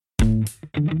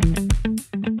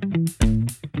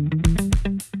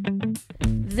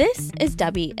This is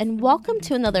Debbie, and welcome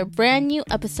to another brand new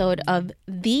episode of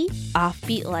The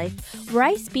Offbeat Life, where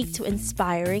I speak to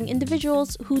inspiring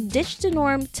individuals who ditch the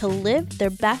norm to live their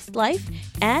best life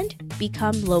and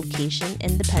become location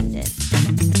independent.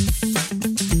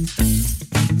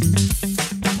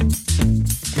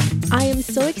 I am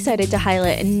so excited to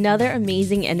highlight another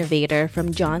amazing innovator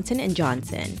from Johnson &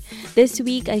 Johnson. This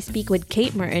week, I speak with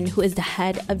Kate Merton, who is the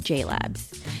head of JLabs.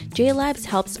 JLabs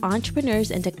helps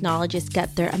entrepreneurs and technologists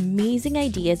get their amazing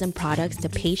ideas and products to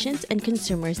patients and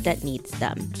consumers that needs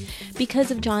them.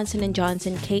 Because of Johnson &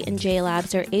 Johnson, Kate and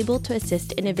JLabs are able to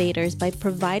assist innovators by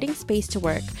providing space to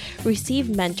work, receive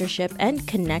mentorship, and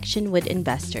connection with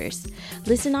investors.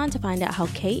 Listen on to find out how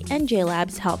Kate and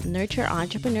JLabs help nurture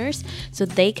entrepreneurs so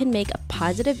they can make a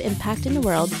positive impact in the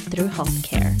world through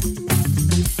healthcare.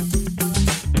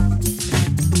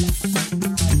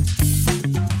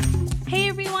 Hey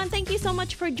everyone, thank you so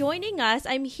much for joining us.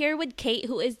 I'm here with Kate,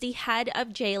 who is the head of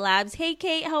JLabs. Hey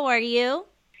Kate, how are you?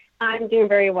 I'm doing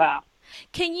very well.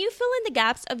 Can you fill in the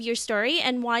gaps of your story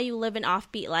and why you live an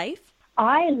offbeat life?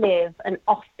 I live an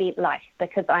offbeat life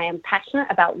because I am passionate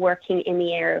about working in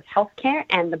the area of healthcare,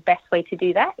 and the best way to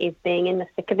do that is being in the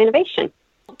thick of innovation.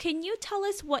 Can you tell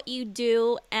us what you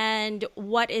do and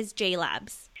what is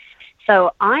JLabs?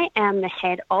 So I am the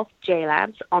head of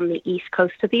JLabs on the East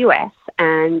Coast of the U.S.,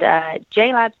 and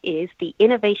JLabs is the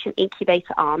innovation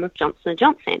incubator arm of Johnson &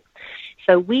 Johnson.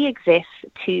 So we exist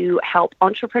to help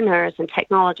entrepreneurs and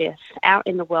technologists out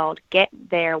in the world get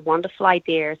their wonderful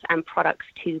ideas and products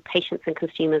to patients and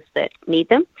consumers that need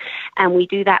them. And we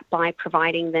do that by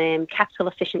providing them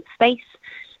capital-efficient space,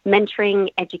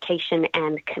 mentoring, education,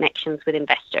 and connections with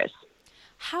investors.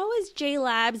 How has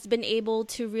JLabs been able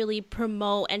to really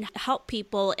promote and help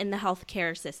people in the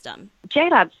healthcare system?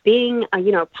 JLabs, being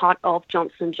part of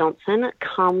Johnson & Johnson,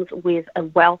 comes with a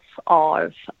wealth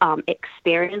of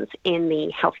experience in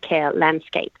the healthcare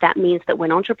landscape. That means that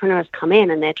when entrepreneurs come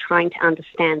in and they're trying to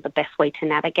understand the best way to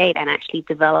navigate and actually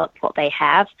develop what they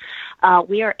have,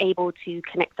 we are able to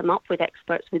connect them up with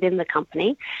experts within the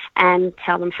company and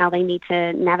tell them how they need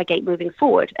to navigate moving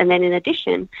forward. And then in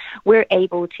addition, we're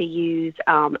able to use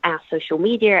our social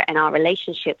media and our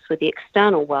relationships with the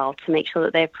external world to make sure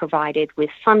that they're provided with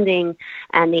funding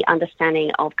and the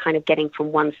understanding of kind of getting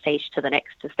from one stage to the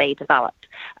next as they develop.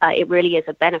 It really is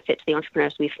a benefit to the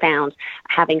entrepreneurs we've found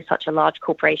having such a large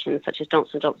corporation such as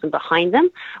Johnson & Johnson behind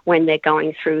them when they're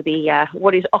going through the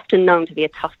what is often known to be a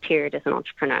tough period as an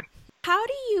entrepreneur. How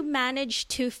do you manage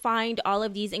to find all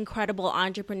of these incredible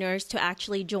entrepreneurs to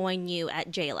actually join you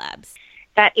at JLabs?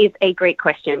 That is a great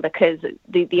question because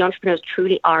the entrepreneurs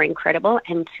truly are incredible,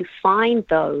 and to find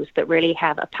those that really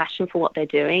have a passion for what they're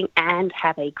doing and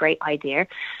have a great idea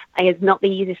is not the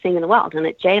easiest thing in the world. And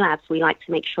at JLabs, we like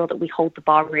to make sure that we hold the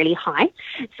bar really high.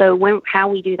 So how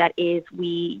we do that is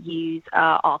we use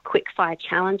our quick-fire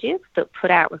challenges that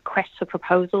put out requests for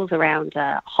proposals around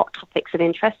hot topics of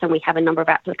interest, and we have a number of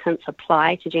applicants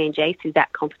apply to J&J through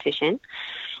that competition.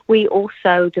 We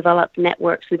also develop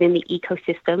networks within the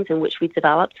ecosystems in which we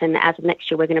developed, and as of next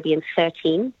year, we're going to be in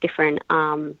 13 different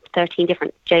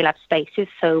JLab spaces.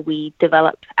 So we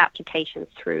develop applications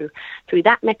through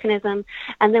that mechanism,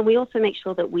 and then we also make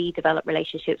sure that we develop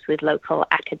relationships with local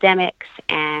academics,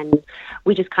 and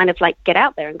we just kind of like get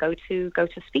out there and go to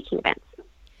speaking events.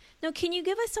 Now, can you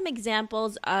give us some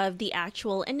examples of the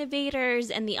actual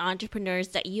innovators and the entrepreneurs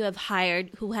that you have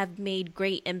hired who have made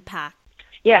great impact?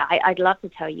 Yeah, I'd love to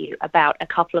tell you about a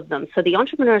couple of them. So the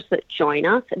entrepreneurs that join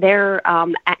us, they're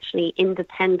actually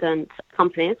independent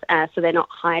companies, so they're not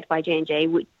hired by J&J.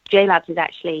 JLabs is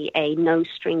actually a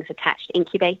no-strings-attached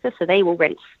incubator, so they will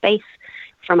rent space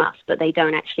from us, but they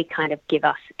don't actually kind of give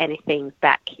us anything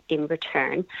back in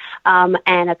return.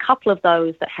 And a couple of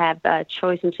those that have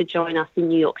chosen to join us in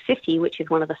New York City, which is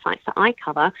one of the sites that I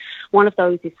cover, one of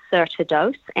those is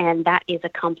Certidose, and that is a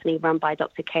company run by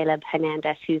Dr. Caleb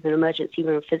Hernandez, who's an emergency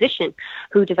room physician,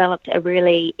 who developed a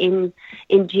really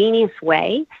ingenious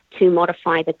way to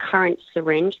modify the current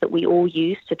syringe that we all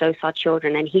use to dose our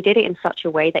children. And he did it in such a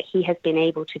way that he has been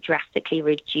able to drastically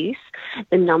reduce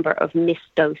the number of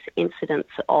missed dose incidents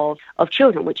of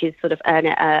children, which is sort of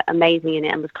amazing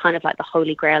and was kind of like the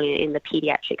holy grail in the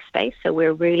pediatric space. So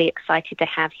we're really excited to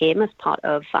have him as part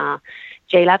of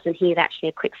JLabs, and he is actually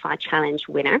a Quickfire Challenge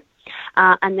winner.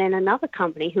 And then another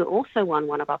company who also won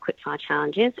one of our Quickfire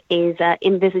Challenges is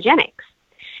Invisogenics.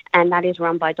 and that is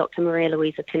run by Dr. Maria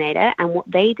Luisa Pineda. And what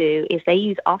they do is they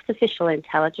use artificial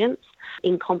intelligence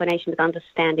in combination with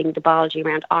understanding the biology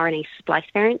around RNA splice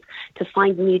variants to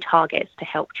find new targets to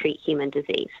help treat human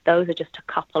disease. Those are just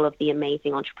a couple of the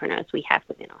amazing entrepreneurs we have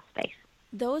within our space.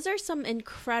 Those are some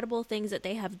incredible things that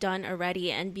they have done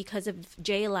already, and because of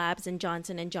J Labs and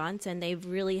Johnson & Johnson, they've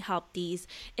really helped these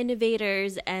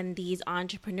innovators and these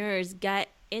entrepreneurs get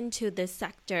into this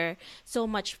sector so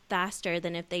much faster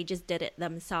than if they just did it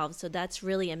themselves. So that's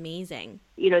really amazing.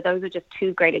 Those are just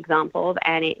two great examples,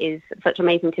 and it is such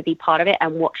amazing to be part of it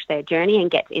and watch their journey and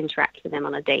get to interact with them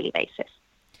on a daily basis.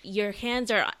 Your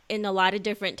hands are in a lot of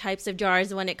different types of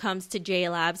jars when it comes to J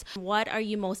Labs. What are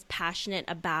you most passionate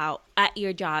about at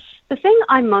your job? The thing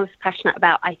I'm most passionate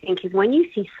about, I think, is when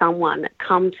you see someone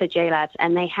come to J Labs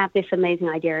and they have this amazing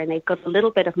idea and they've got a little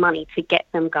bit of money to get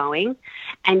them going,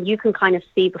 and you can kind of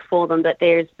see before them that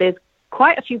there's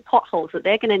quite a few potholes that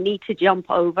they're going to need to jump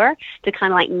over to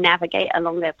kind of like navigate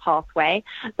along their pathway.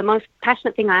 The most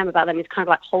passionate thing I am about them is kind of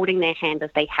like holding their hand as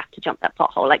they have to jump that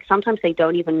pothole. Like sometimes they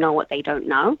don't even know what they don't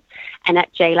know. And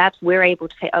at J Labs, we're able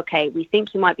to say, okay, we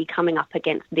think you might be coming up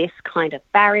against this kind of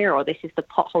barrier, or this is the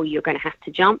pothole you're going to have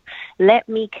to jump. Let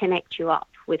me connect you up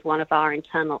with one of our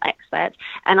internal experts.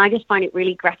 And I just find it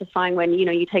really gratifying when,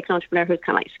 you take an entrepreneur who's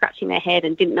kind of like scratching their head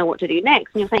and didn't know what to do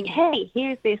next. And you're saying, hey,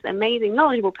 here's this amazing,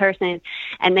 knowledgeable person,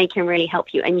 and they can really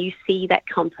help you. And you see that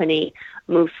company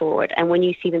move forward. And when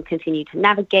you see them continue to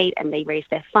navigate and they raise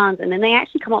their funds, and then they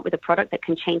actually come up with a product that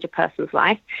can change a person's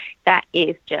life, that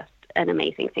is just an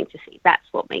amazing thing to see. That's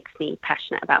what makes me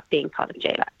passionate about being part of J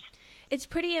Labs. It's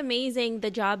pretty amazing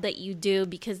the job that you do,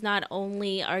 because not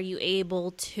only are you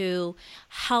able to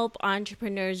help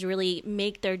entrepreneurs really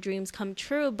make their dreams come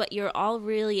true, but you're all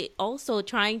really also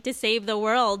trying to save the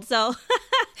world. So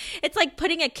it's like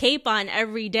putting a cape on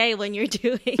every day when you're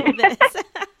doing this.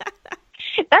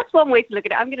 That's one way to look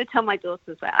at it. I'm going to tell my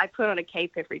daughters that I put on a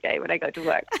cape every day when I go to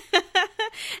work.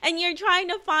 And you're trying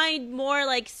to find more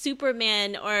like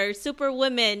Superman or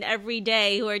Superwoman every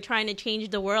day who are trying to change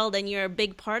the world, and you're a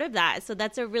big part of that. So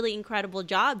that's a really incredible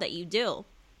job that you do.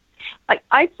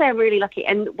 I'd say I'm really lucky.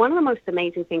 And one of the most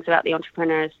amazing things about the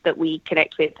entrepreneurs that we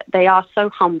connect with, they are so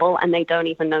humble and they don't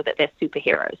even know that they're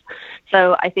superheroes.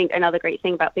 So I think another great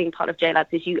thing about being part of J Labs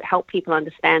is you help people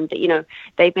understand that,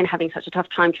 they've been having such a tough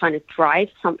time trying to drive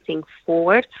something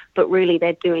forward, but really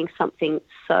they're doing something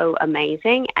so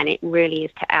amazing, and it really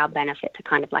is to our benefit to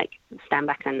kind of like stand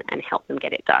back and help them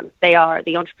get it done. The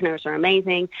entrepreneurs are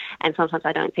amazing, and sometimes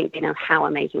I don't think they know how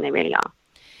amazing they really are.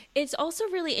 It's also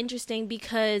really interesting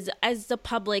because as the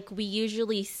public, we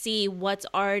usually see what's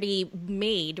already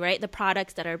made, right? The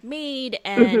products that are made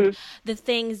and the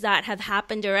things that have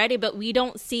happened already, but we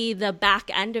don't see the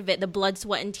back end of it, the blood,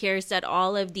 sweat, and tears that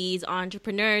all of these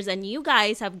entrepreneurs and you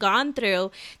guys have gone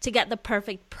through to get the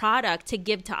perfect product to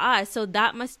give to us. So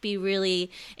that must be really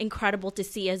incredible to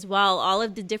see as well, all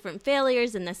of the different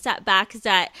failures and the setbacks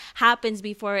that happens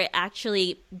before it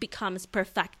actually becomes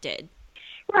perfected.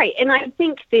 Right. And I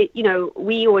think that,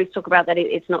 we always talk about that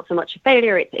it's not so much a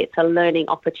failure, it's a learning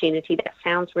opportunity. That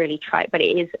sounds really trite, but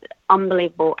it is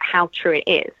unbelievable how true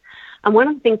it is. And one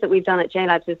of the things that we've done at J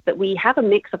Labs is that we have a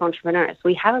mix of entrepreneurs.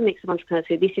 We have a mix of entrepreneurs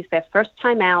who this is their first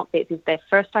time out, this is their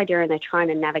first idea, and they're trying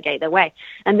to navigate their way.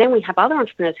 And then we have other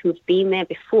entrepreneurs who've been there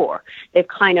before. They've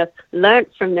kind of learned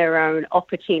from their own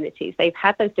opportunities. They've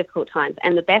had those difficult times.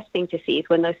 And the best thing to see is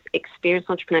when those experienced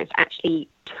entrepreneurs actually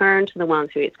turn to the ones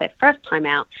who it's their first time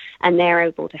out, and they're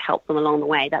able to help them along the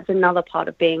way. That's another part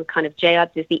of being kind of J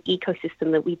Labs, is the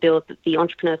ecosystem that we build that the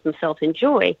entrepreneurs themselves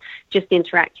enjoy, just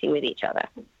interacting with each other.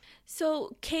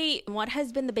 So, Kate, what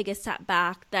has been the biggest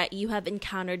setback that you have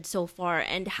encountered so far,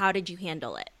 and how did you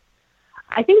handle it?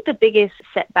 I think the biggest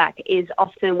setback is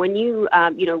often when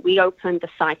we opened the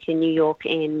site in New York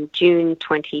in June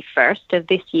 21st of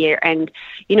this year. And,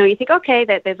 you think, okay,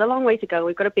 there's a long way to go.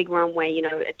 We've got a big runway,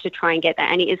 to try and get there.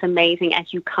 And it is amazing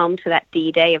as you come to that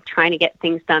D-Day of trying to get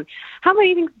things done, how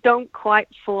many things don't quite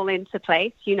fall into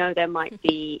place. There might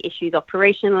be issues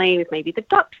operationally with maybe the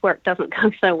ductwork doesn't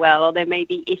go so well, or there may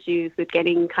be issues with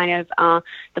getting kind of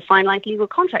the finalized legal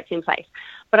contract in place.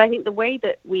 But I think the way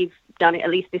that we've done it, at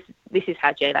least this is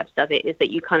how J Labs does it, is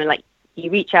that you kind of like,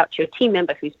 you reach out to your team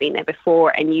member who's been there before,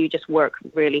 and you just work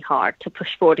really hard to push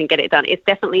forward and get it done. It's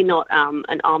definitely not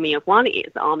an army of one. It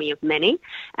is an army of many.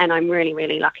 And I'm really,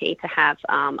 really lucky to have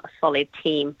a solid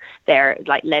team there,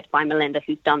 like led by Melinda,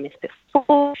 who's done this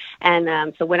before.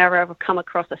 And so whenever I've come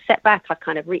across a setback, I've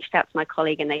kind of reached out to my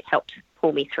colleague and they've helped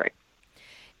pull me through.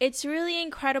 It's really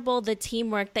incredible the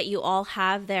teamwork that you all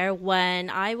have there. When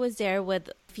I was there with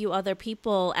a few other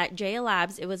people at J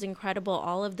Labs, it was incredible,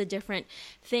 all of the different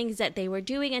things that they were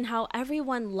doing and how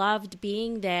everyone loved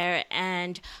being there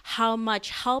and how much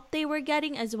help they were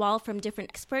getting as well from different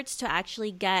experts to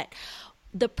actually get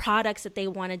the products that they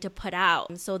wanted to put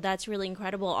out. So that's really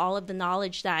incredible, all of the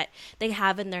knowledge that they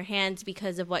have in their hands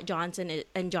because of what Johnson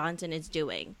 & Johnson is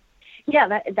doing.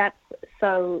 Yeah, that's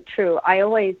so true. I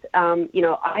always,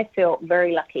 I feel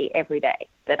very lucky every day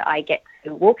that I get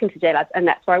to walk into JLabs, and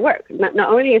that's where I work. Not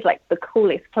only is like the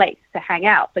coolest place to hang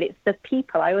out, but it's the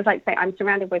people. I always like to say I'm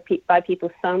surrounded by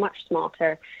people so much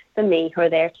smarter than me who are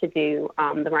there to do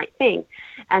the right thing.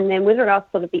 And then with regards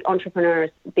to sort of the entrepreneurs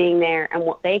being there and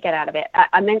what they get out of it,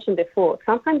 I mentioned before,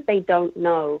 sometimes they don't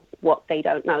know what they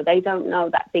don't know. They don't know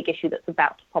that big issue that's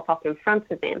about to pop up in front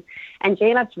of them. And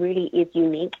JLabs really is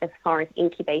unique as far as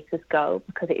incubators go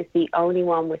because it is the only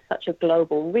one with such a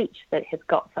global reach that has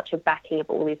got such a backing of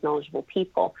all these knowledgeable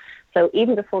people. So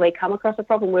even before they come across a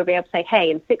problem, we'll be able to say,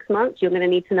 hey, in 6 months, you're going to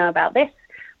need to know about this.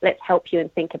 Let's help you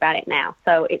and think about it now.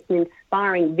 So it's an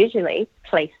inspiring visually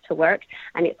place to work,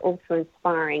 and it's also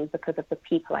inspiring because of the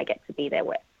people I get to be there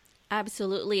with.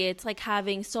 Absolutely. It's like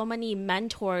having so many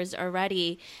mentors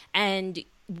already. And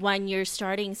when you're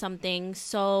starting something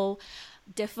so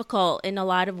difficult in a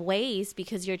lot of ways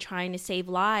because you're trying to save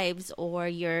lives or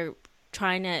you're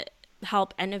trying to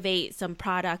help innovate some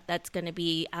product that's going to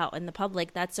be out in the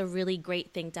public, that's a really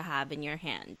great thing to have in your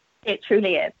hand. It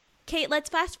truly is. Kate, let's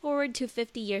fast forward to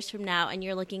 50 years from now and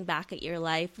you're looking back at your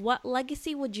life. What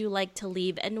legacy would you like to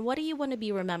leave and what do you want to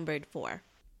be remembered for?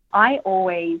 I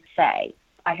always say,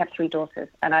 I have 3 daughters,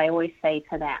 and I always say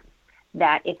to them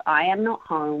that if I am not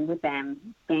home with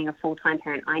them being a full-time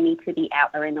parent, I need to be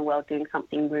out there in the world doing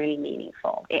something really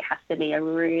meaningful. It has to be a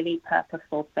really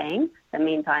purposeful thing that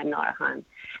means I'm not at home.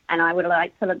 And I would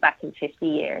like to look back in 50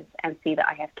 years and see that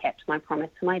I have kept my promise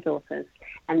to my daughters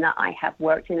and that I have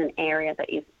worked in an area that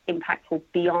is impactful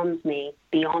beyond me,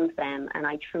 beyond them. And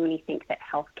I truly think that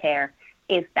healthcare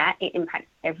is that it impacts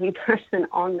every person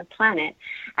on the planet.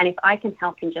 And if I can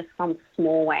help in just some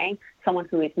small way, someone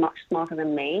who is much smarter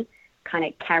than me, kind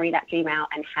of carry that dream out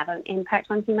and have an impact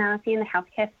on humanity in the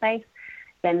healthcare space,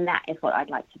 then that is what I'd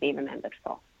like to be remembered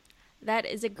for. That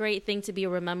is a great thing to be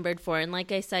remembered for. And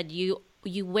like I said, you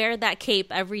wear that cape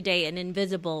every day, an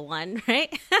invisible one,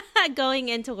 right? Going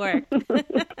into work.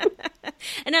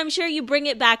 And I'm sure you bring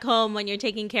it back home when you're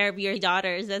taking care of your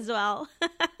daughters as well.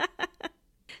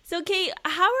 So, Kate,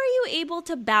 how are you able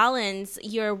to balance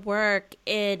your work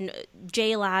in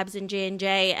J Labs and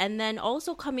J&J and then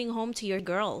also coming home to your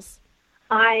girls?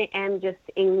 I am just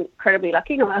incredibly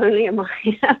lucky. Not only am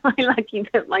I lucky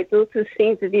that my daughters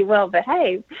seem to be well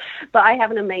behaved, but I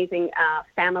have an amazing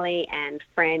family and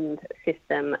friend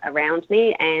system around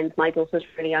me, and my daughters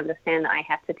really understand that I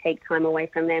have to take time away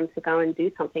from them to go and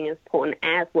do something as important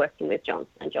as working with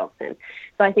Johnson & Johnson.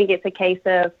 So I think it's a case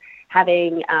of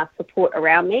having support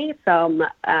around me, some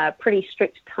pretty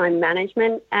strict time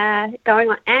management going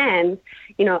on. And,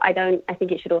 I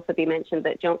think it should also be mentioned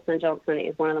that Johnson & Johnson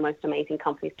is one of the most amazing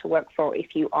companies to work for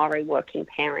if you are a working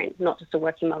parent, not just a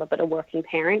working mother, but a working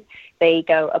parent. They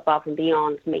go above and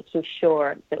beyond making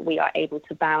sure that we are able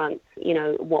to balance,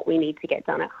 what we need to get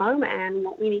done at home and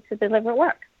what we need to deliver at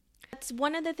work. That's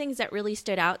one of the things that really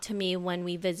stood out to me when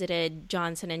we visited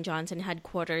Johnson & Johnson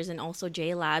headquarters and also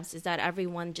J Labs is that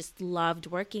everyone just loved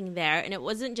working there. And it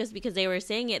wasn't just because they were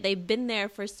saying it. They've been there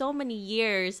for so many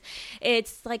years.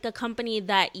 It's like a company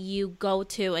that you go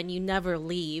to and you never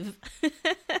leave.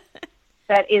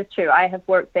 That is true. I have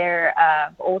worked there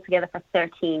altogether for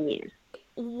 13 years.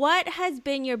 What has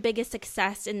been your biggest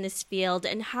success in this field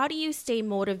and how do you stay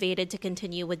motivated to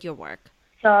continue with your work?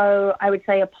 So I would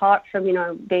say apart from,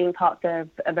 being part of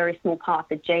a very small part of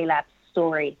the J-Lab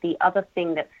story, the other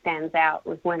thing that stands out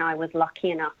was when I was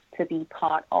lucky enough to be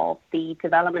part of the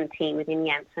development team within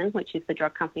Janssen, which is the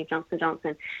drug company of Johnson &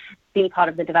 Johnson, being part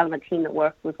of the development team that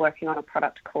was working on a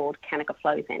product called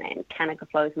canagliflozin. And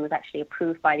canagliflozin was actually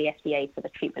approved by the FDA for the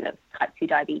treatment of type 2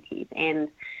 diabetes. And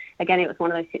again, it was one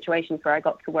of those situations where I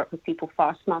got to work with people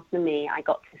far smarter than me. I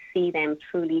got to see them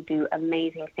truly do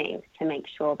amazing things to make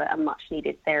sure that a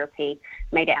much-needed therapy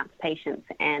made it out to patients.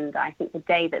 And I think the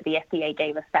day that the FDA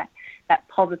gave us that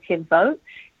positive vote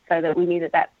so that we knew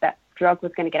that drug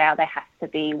was going to get out, there has to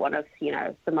be one of,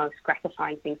 the most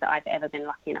gratifying things that I've ever been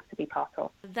lucky enough to be part of.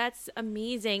 That's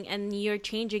amazing. And you're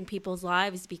changing people's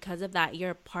lives because of that.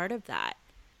 You're part of that.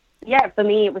 Yeah, for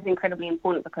me, it was incredibly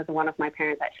important because one of my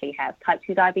parents actually has type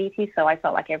 2 diabetes. So I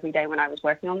felt like every day when I was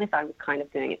working on this, I was kind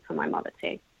of doing it for my mother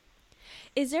too.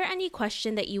 Is there any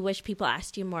question that you wish people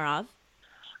asked you more of?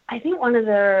 I think one of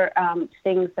the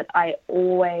things that I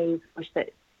always wish that,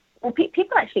 well,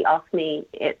 people actually ask me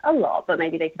it a lot, but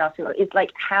maybe they could ask me a lot, is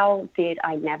like, how did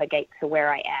I navigate to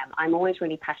where I am? I'm always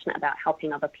really passionate about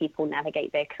helping other people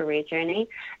navigate their career journey.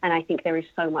 And I think there is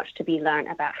so much to be learned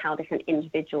about how different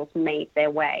individuals made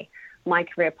their way. My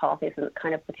career path isn't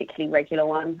kind of particularly regular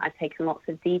one. I've taken lots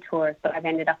of detours, but I've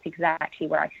ended up exactly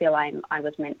where I feel I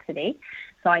was meant to be.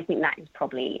 So I think that is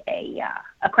probably a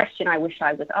question I wish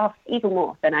I was asked even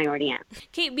more than I already am.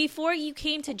 Kate, before you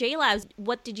came to JLabs,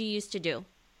 what did you used to do?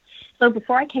 So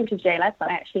before I came to JLabs,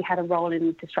 I actually had a role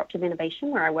in disruptive innovation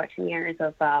where I worked in the areas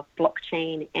of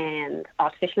blockchain and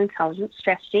artificial intelligence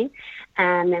strategy.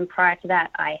 And then prior to that,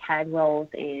 I had roles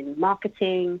in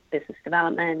marketing, business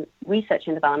development, research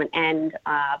and development, and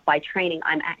by training,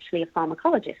 I'm actually a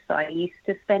pharmacologist. So I used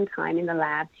to spend time in the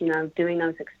labs, doing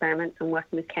those experiments and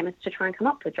working with chemists to try and come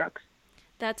up with drugs.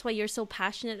 That's why you're so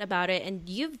passionate about it. And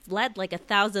you've led like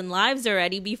 1,000 lives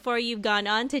already before you've gone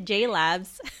on to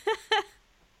JLabs.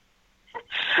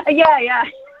 Yeah.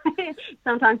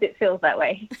 Sometimes it feels that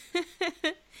way.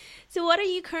 So what are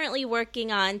you currently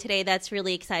working on today that's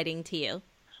really exciting to you?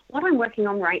 What I'm working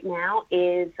on right now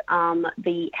is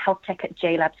the Health Tech at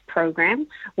JLabs program,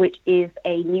 which is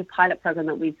a new pilot program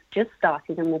that we've just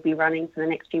started and will be running for the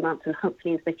next few months and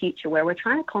hopefully into the future, where we're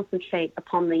trying to concentrate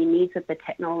upon the needs of the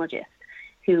technologists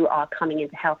who are coming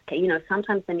into healthcare.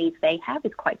 Sometimes the needs they have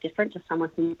is quite different to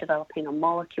someone who's developing a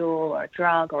molecule or a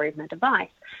drug or even a device.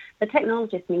 The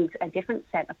technologist needs a different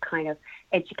set of kind of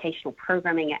educational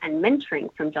programming and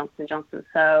mentoring from Johnson & Johnson.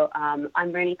 So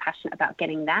I'm really passionate about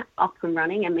getting that up and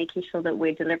running and making sure that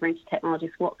we're delivering to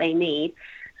technologists what they need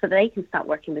so they can start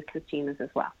working with consumers as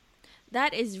well.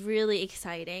 That is really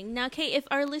exciting. Now, Kate, if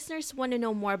our listeners want to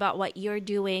know more about what you're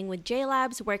doing with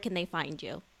JLabs, where can they find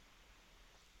you?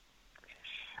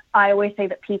 I always say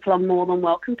that people are more than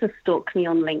welcome to stalk me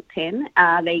on LinkedIn.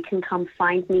 They can come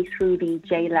find me through the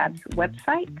JLabs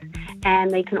website,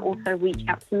 and they can also reach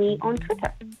out to me on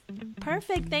Twitter.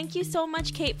 Perfect. Thank you so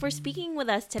much, Kate, for speaking with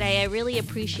us today. I really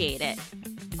appreciate it.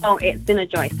 Oh, it's been a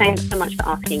joy. Thanks so much for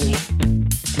asking me.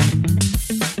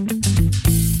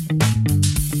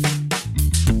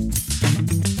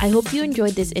 I hope you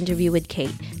enjoyed this interview with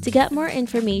Kate. To get more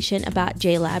information about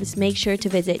JLabs, make sure to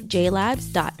visit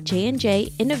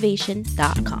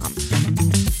jlabs.jnjinnovation.com.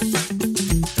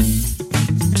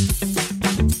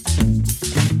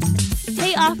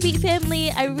 Hey Offbeat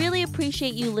family, I really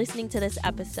appreciate you listening to this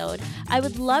episode. I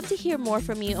would love to hear more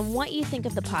from you and what you think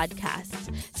of the podcast.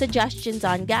 Suggestions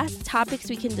on guests, topics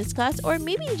we can discuss, or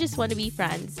maybe you just want to be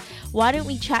friends. Why don't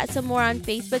we chat some more on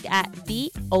Facebook at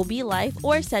The OB Life,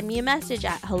 or send me a message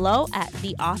at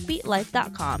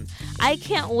hello@theoffbeatlife.com. I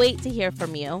can't wait to hear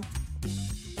from you.